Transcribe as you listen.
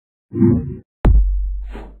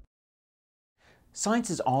Science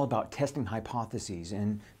is all about testing hypotheses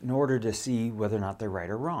in order to see whether or not they're right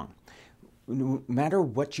or wrong. No matter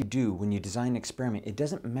what you do when you design an experiment, it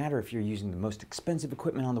doesn't matter if you're using the most expensive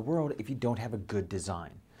equipment on the world if you don't have a good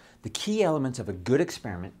design. The key elements of a good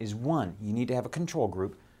experiment is 1, you need to have a control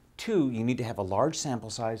group, 2, you need to have a large sample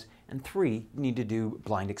size, and 3, you need to do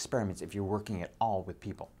blind experiments if you're working at all with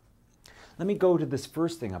people. Let me go to this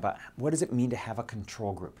first thing about what does it mean to have a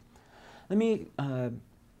control group. Let me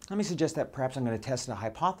suggest that perhaps I'm going to test a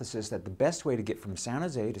hypothesis that the best way to get from San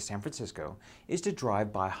Jose to San Francisco is to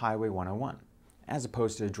drive by Highway 101, as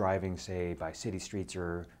opposed to driving, say, by city streets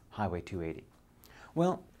or Highway 280.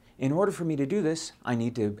 Well, in order for me to do this, I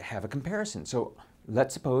need to have a comparison. So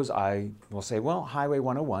let's suppose I will say, well, Highway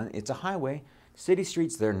 101, it's a highway. City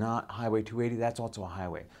streets, they're not. Highway 280, that's also a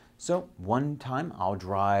highway. So one time I'll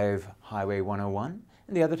drive Highway 101,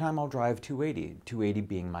 and the other time I'll drive 280, 280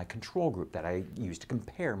 being my control group that I use to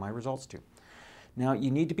compare my results to. Now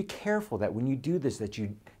you need to be careful that when you do this, that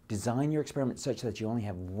you design your experiment such that you only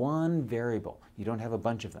have one variable. You don't have a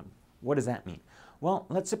bunch of them. What does that mean? Well,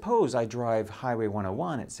 let's suppose I drive Highway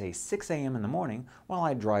 101 at say 6 a.m. in the morning while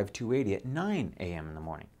I drive 280 at 9 a.m. in the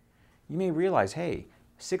morning. You may realize, hey,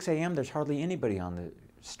 6 a.m. there's hardly anybody on the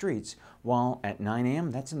streets, while at 9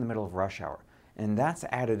 a.m. that's in the middle of rush hour. And that's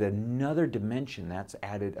added another dimension, that's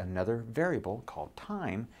added another variable called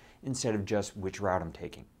time instead of just which route I'm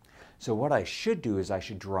taking. So what I should do is I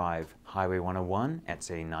should drive Highway 101 at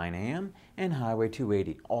say 9 a.m. and Highway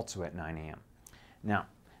 280 also at 9 a.m. Now,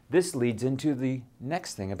 this leads into the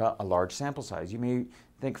next thing about a large sample size. You may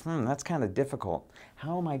think, that's kind of difficult.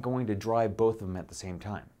 How am I going to drive both of them at the same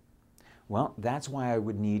time? Well, that's why I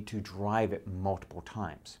would need to drive it multiple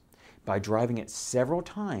times. By driving it several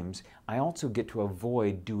times, I also get to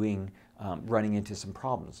avoid running into some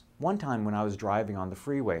problems. One time when I was driving on the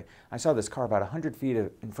freeway, I saw this car about 100 feet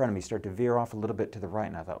in front of me start to veer off a little bit to the right,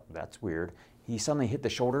 and I thought, that's weird. He suddenly hit the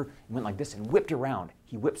shoulder and went like this and whipped around.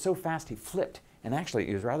 He whipped so fast he flipped, and actually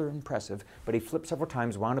it was rather impressive, but he flipped several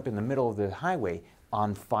times, wound up in the middle of the highway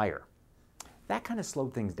on fire. That kind of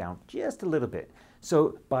slowed things down just a little bit.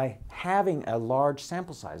 So by having a large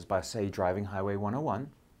sample size, by say driving Highway 101,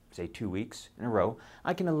 say 2 weeks in a row,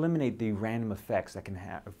 I can eliminate the random effects that can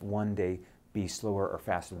have one day be slower or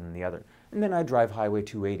faster than the other. And then I drive Highway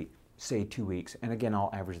 280, say 2 weeks, and again I'll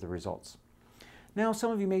average the results. Now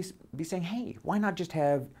some of you may be saying, hey, why not just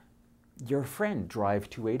have your friend drive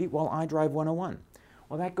 280 while I drive 101?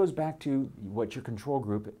 Well, that goes back to what your control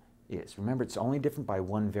group is. Remember, it's only different by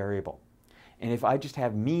one variable. And if I just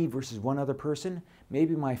have me versus one other person,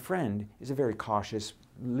 maybe my friend is a very cautious,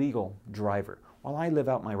 legal driver, while I live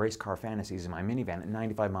out my race car fantasies in my minivan at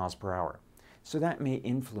 95 miles per hour. So that may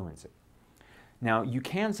influence it. Now, you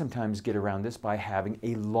can sometimes get around this by having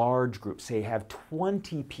a large group. Say have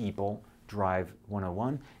 20 people drive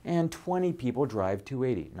 101 and 20 people drive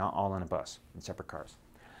 280, not all in a bus, in separate cars.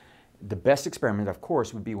 The best experiment, of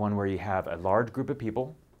course, would be one where you have a large group of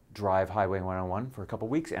people drive Highway 101 for a couple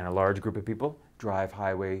weeks, and a large group of people drive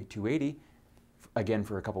Highway 280 again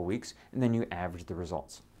for a couple weeks, and then you average the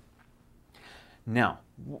results. Now,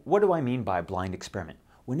 what do I mean by blind experiment?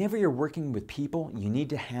 Whenever you're working with people, you need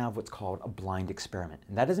to have what's called a blind experiment.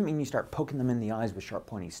 And that doesn't mean you start poking them in the eyes with sharp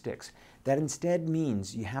pointy sticks. That instead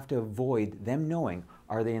means you have to avoid them knowing,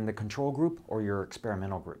 are they in the control group or your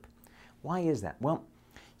experimental group? Why is that? Well,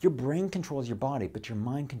 your brain controls your body, but your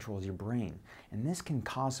mind controls your brain. And this can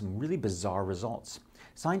cause some really bizarre results.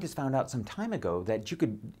 Scientists found out some time ago that you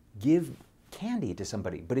could give candy to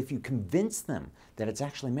somebody, but if you convince them that it's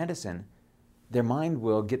actually medicine, their mind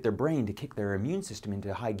will get their brain to kick their immune system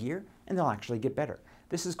into high gear, and they'll actually get better.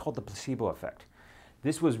 This is called the placebo effect.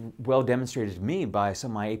 This was well demonstrated to me by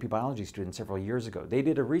some of my AP biology students several years ago. They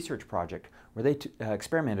did a research project where they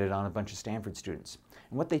experimented on a bunch of Stanford students.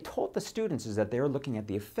 And what they told the students is that they were looking at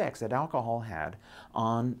the effects that alcohol had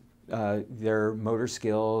on their motor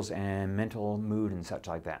skills and mental mood and such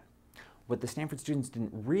like that. What the Stanford students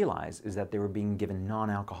didn't realize is that they were being given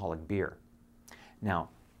non-alcoholic beer. Now,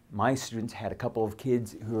 my students had a couple of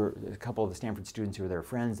the Stanford students who were their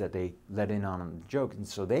friends that they let in on a joke, and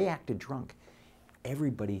so they acted drunk.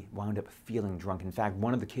 Everybody wound up feeling drunk. In fact,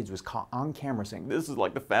 one of the kids was caught on camera saying, "This is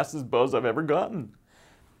like the fastest buzz I've ever gotten."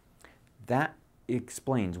 That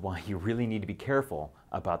explains why you really need to be careful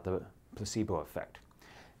about the placebo effect.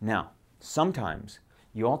 Now, sometimes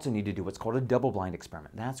you also need to do what's called a double-blind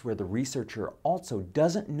experiment. That's where the researcher also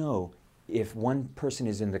doesn't know if one person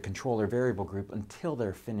is in the control or variable group until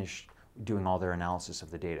they're finished doing all their analysis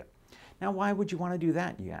of the data. Now, why would you want to do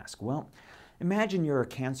that, you ask? Well, imagine you're a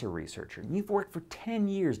cancer researcher and you've worked for 10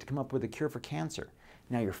 years to come up with a cure for cancer.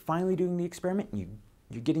 Now you're finally doing the experiment and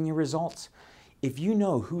you're getting your results. If you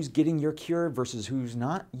know who's getting your cure versus who's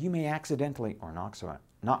not, you may accidentally, or not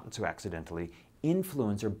so accidentally,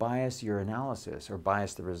 influence or bias your analysis or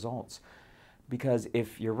bias the results. Because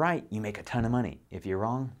if you're right, you make a ton of money. If you're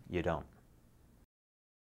wrong, you don't.